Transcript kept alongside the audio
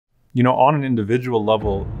You know, on an individual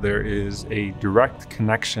level, there is a direct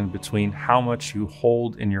connection between how much you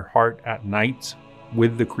hold in your heart at night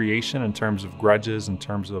with the creation in terms of grudges, in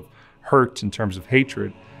terms of hurt, in terms of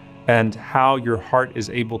hatred, and how your heart is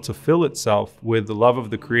able to fill itself with the love of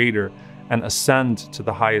the Creator and ascend to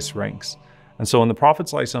the highest ranks. And so when the Prophet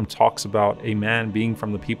ﷺ talks about a man being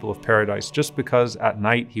from the people of paradise, just because at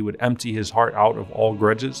night he would empty his heart out of all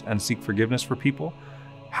grudges and seek forgiveness for people,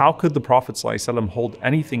 how could the Prophet ﷺ hold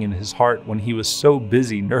anything in his heart when he was so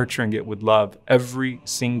busy nurturing it with love every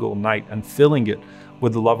single night and filling it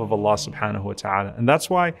with the love of Allah subhanahu wa ta'ala? And that's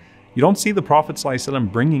why you don't see the Prophet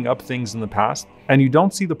ﷺ bringing up things in the past, and you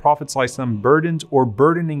don't see the Prophet ﷺ burdened or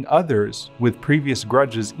burdening others with previous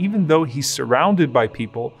grudges, even though he's surrounded by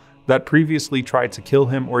people that previously tried to kill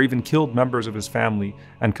him or even killed members of his family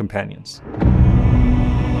and companions.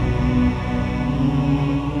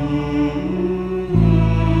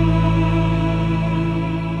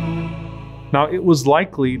 Now, it was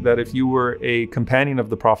likely that if you were a companion of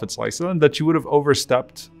the Prophet ﷺ, that you would have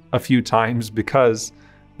overstepped a few times, because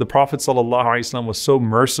the Prophet ﷺ was so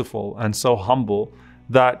merciful and so humble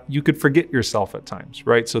that you could forget yourself at times,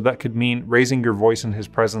 right? So that could mean raising your voice in his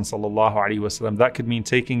presence, ﷺ. That could mean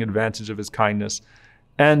taking advantage of his kindness.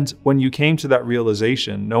 And when you came to that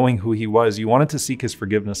realization, knowing who he was, you wanted to seek his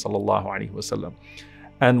forgiveness, ﷺ.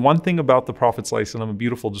 And one thing about the Prophet ﷺ, a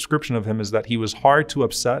beautiful description of him, is that he was hard to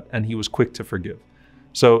upset and he was quick to forgive.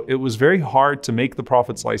 So it was very hard to make the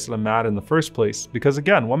Prophet ﷺ mad in the first place, because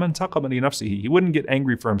again, وَمَنْ تَقَمَ لِنَفْسِهِ, he wouldn't get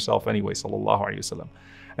angry for himself anyway, sallallahu alaihi wasallam.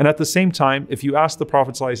 And at the same time, if you asked the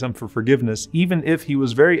Prophet ﷺ for forgiveness, even if he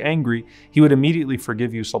was very angry, he would immediately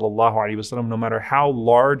forgive you, sallallahu alaihi wasallam, no matter how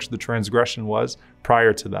large the transgression was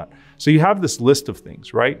prior to that. So you have this list of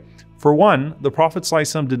things, right? For one, the Prophet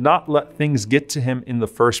ﷺ did not let things get to him in the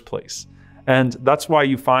first place. And that's why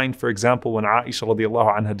you find, for example, when Aisha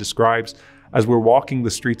radiallahu anha describes, as we're walking the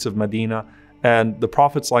streets of Medina, and the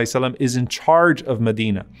Prophet ﷺ is in charge of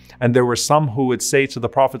Medina, and there were some who would say to the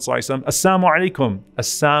Prophet ﷺ, Assalamu alaikum,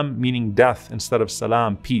 Assam meaning death instead of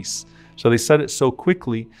salam, peace. So they said it so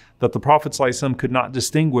quickly that the Prophet ﷺ could not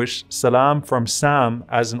distinguish salam from sam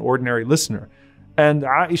as an ordinary listener. And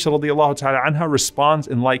Aisha radiallahu ta'ala anha responds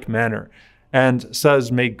in like manner and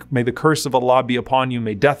says, may the curse of Allah be upon you,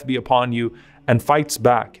 may death be upon you, and fights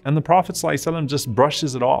back. And the Prophet ﷺ just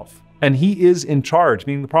brushes it off. And he is in charge,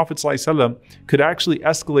 meaning the Prophet ﷺ could actually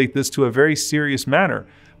escalate this to a very serious manner.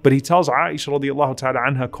 But he tells Aisha radiallahu ta'ala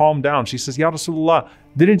anha, calm down. She says, Ya Rasulullah,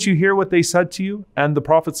 didn't you hear what they said to you? And the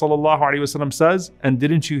Prophet ﷺ says, and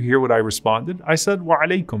didn't you hear what I responded? I said, wa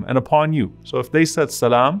alaykum, and upon you. So if they said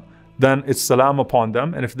salam, then it's salam upon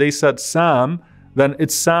them. And if they said sam, then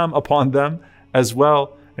it's sam upon them as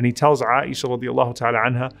well. And he tells Aisha radiallahu ta'ala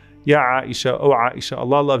anha, Ya Aisha, oh Aisha,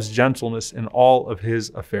 Allah loves gentleness in all of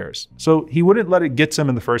his affairs. So he wouldn't let it get to him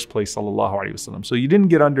in the first place, sallallahu alaihi wasallam. So you didn't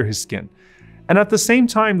get under his skin. And at the same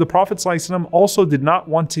time, the Prophet ﷺ also did not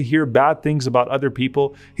want to hear bad things about other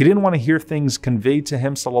people. He didn't want to hear things conveyed to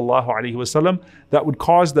him, sallallahu alaihi wasallam, that would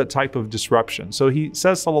cause that type of disruption. So he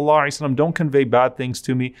says, sallallahu alaihi wasallam, don't convey bad things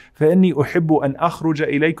to me. فَإِنِّي أُحِبُّ أَنْ أَخْرُجَ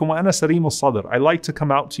إِلَيْكُمْ وَأَنَا سَلِيمُ الصَّدْرِ. I like to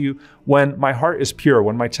come out to you when my heart is pure,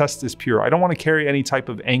 when my chest is pure. I don't want to carry any type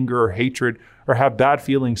of anger or hatred or have bad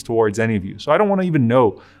feelings towards any of you. So I don't want to even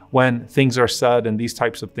know when things are said and these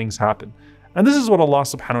types of things happen. And this is what Allah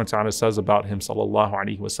subhanahu wa ta'ala says about him, sallallahu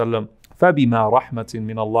alayhi wa sallam. فَبِمَا رَحْمَةٍ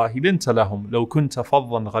مِّنَ اللَّهِ لِنْتَ لَهُمْ لَوْ كُنْتَ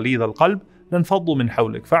فَضًّا غَلِيظَ الْقَلْبِ لَانْفَضُّوا مِنْ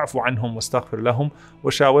حَوْلِكَ فَاعْفُ عَنْهُمْ وَاسْتَغْفِرْ لَهُمْ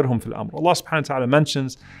وَشَاوِرْهُمْ فِي الْأَمْرِ. Allah subhanahu wa ta'ala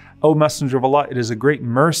mentions, O Messenger of Allah, it is a great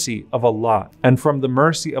mercy of Allah. And from the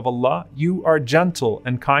mercy of Allah, you are gentle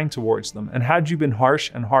and kind towards them. And had you been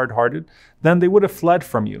harsh and hard-hearted, then they would have fled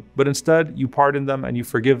from you. But instead, you pardon them and you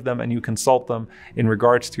forgive them and you consult them in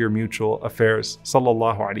regards to your mutual affairs.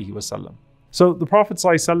 Sallallahu alayhi wa sallam. So the Prophet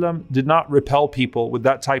ﷺ did not repel people with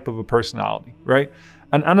that type of a personality, right?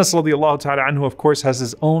 And Anas radiallahu ta'ala anhu, of course, has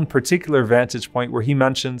his own particular vantage point where he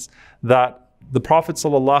mentions that the Prophet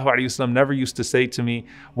ﷺ never used to say to me,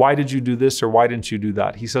 why did you do this or why didn't you do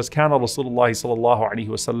that? He says, Kana Rasulullah sallallahu alayhi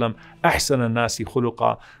wa sallam ahsan an-nasi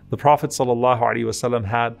khuluqa. The Prophet sallallahu alayhi wa sallam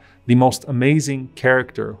had the most amazing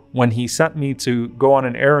character. When he sent me to go on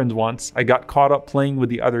an errand once, I got caught up playing with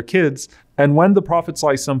the other kids. And when the Prophet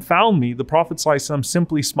ﷺ found me, the Prophet ﷺ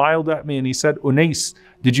simply smiled at me and he said, Unais,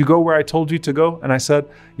 did you go where I told you to go? And I said,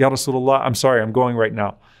 Ya Rasulullah, I'm sorry, I'm going right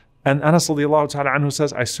now. And Anas radiallahu ta'ala anhu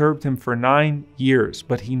says, I served him for 9 years,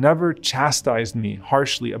 but he never chastised me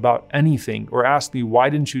harshly about anything or asked me,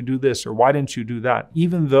 why didn't you do this or why didn't you do that?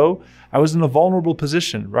 Even though I was in a vulnerable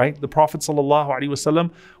position, right? The Prophet sallallahu alaihi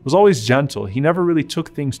wasallam was always gentle. He never really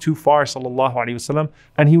took things too far, sallallahu alaihi wasallam,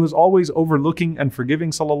 and he was always overlooking and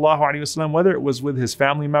forgiving, sallallahu alaihi wasallam, whether it was with his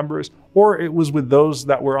family members or it was with those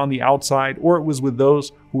that were on the outside or it was with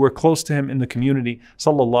those who were close to him in the community,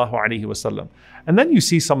 sallallahu alaihi wasallam. And then you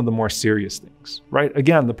see some of the more serious things, right?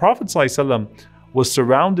 Again, the Prophet ﷺ was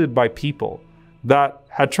surrounded by people that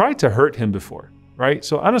had tried to hurt him before, right?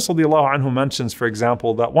 So Anas radiallahu anhu mentions, for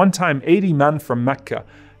example, that one time 80 men from Mecca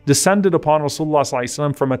descended upon Rasulullah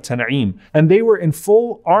ﷺ from At-Tan'im, and they were in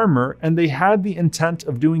full armor and they had the intent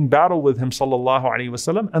of doing battle with him, sallallahu alaihi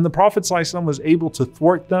wasallam, and the Prophet ﷺ was able to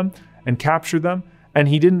thwart them and capture them, and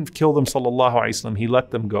he didn't kill them, sallallahu alaihi wasallam, he let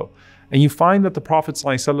them go. And you find that the Prophet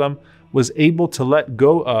ﷺ was able to let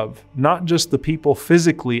go of not just the people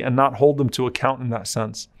physically and not hold them to account in that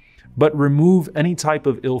sense, but remove any type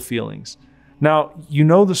of ill feelings. Now, you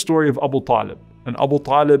know the story of Abu Talib, and Abu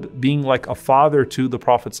Talib being like a father to the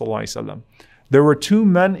Prophet ﷺ. There were 2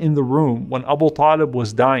 men in the room when Abu Talib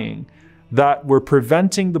was dying that were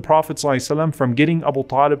preventing the Prophet ﷺ from getting Abu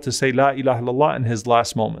Talib to say La ilaha illallah in his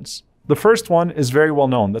last moments. The first one is very well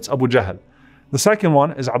known, that's Abu Jahl. The second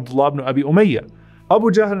one is Abdullah ibn Abi Umayyah. Abu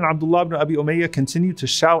Jahl and Abdullah ibn Abi Umayyah continued to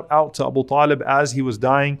shout out to Abu Talib as he was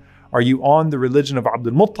dying, are you on the religion of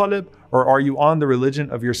Abdul Muttalib or are you on the religion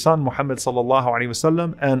of your son Muhammad sallallahu alaihi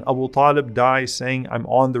wasallam? And Abu Talib dies saying, I'm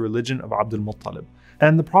on the religion of Abdul Muttalib.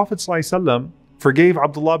 And the Prophet sallallahu alaihi wasallam forgave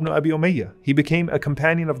Abdullah ibn Abi Umayyah. He became a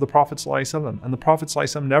companion of the Prophet sallallahu alaihi wasallam, and the Prophet sallallahu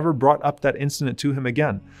alaihi wasallam never brought up that incident to him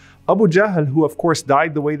again. Abu Jahl, who of course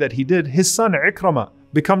died the way that he did, his son Ikramah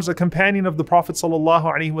becomes a companion of the Prophet sallallahu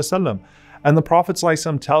alaihi wasallam. And the Prophet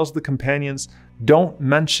ﷺ tells the companions, don't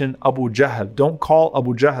mention Abu Jahl, don't call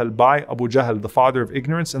Abu Jahl by Abu Jahl, the father of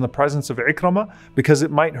ignorance, in the presence of Ikramah, because it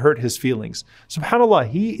might hurt his feelings. SubhanAllah,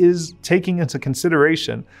 he is taking into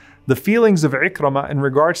consideration the feelings of Ikramah in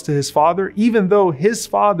regards to his father, even though his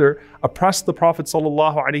father oppressed the Prophet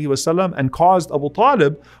ﷺ and caused Abu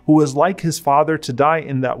Talib, who was like his father, to die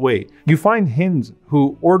in that way. You find Hind,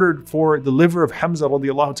 who ordered for the liver of Hamza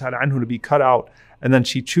radiallahu ta'ala anhu to be cut out, and then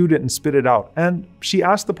she chewed it and spit it out. And she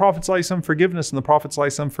asked the Prophet ﷺ forgiveness, and the Prophet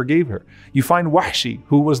ﷺ forgave her. You find Wahshi,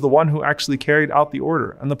 who was the one who actually carried out the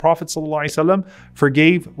order, and the Prophet ﷺ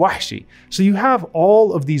forgave Wahshi. So you have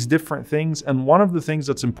all of these different things, and one of the things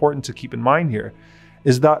that's important to keep in mind here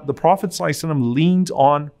is that the Prophet ﷺ leaned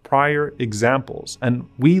on prior examples, and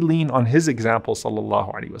we lean on his example,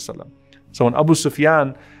 sallallahu alaihi wasallam. So when Abu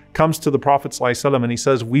Sufyan comes to the Prophet ﷺ and he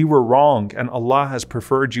says, we were wrong and Allah has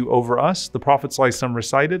preferred you over us, the Prophet ﷺ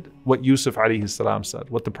recited what Yusuf alayhi salam said,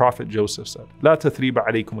 what the Prophet Joseph said, La tathriba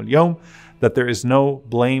alaykum al-yawm, that there is no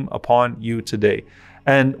blame upon you today.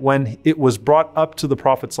 And when it was brought up to the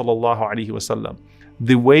Prophet ﷺ,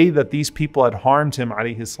 the way that these people had harmed him,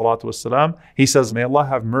 alayhi salatu wasalam, he says, may Allah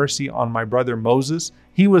have mercy on my brother Moses.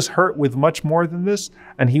 He was hurt with much more than this,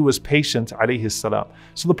 and he was patient, alayhi salam.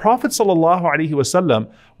 So the Prophet sallallahu alaihi wasallam,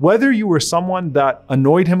 whether you were someone that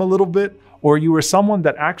annoyed him a little bit, or you were someone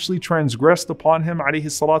that actually transgressed upon him, alayhi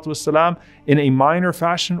salatu wasalam, in a minor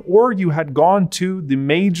fashion, or you had gone to the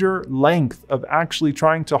major length of actually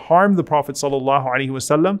trying to harm the Prophet sallallahu alaihi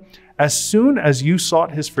wasallam, as soon as you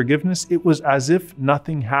sought his forgiveness, it was as if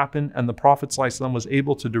nothing happened, and the Prophet ﷺ was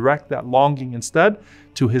able to direct that longing instead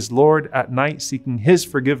to his Lord at night, seeking his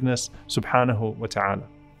forgiveness, subhanahu wa ta'ala.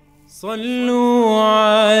 صلوا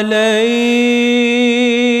عليه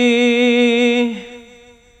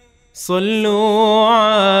صلوا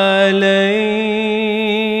عليه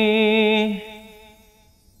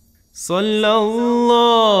صلى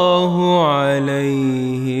الله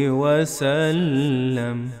عليه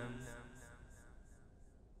وسلم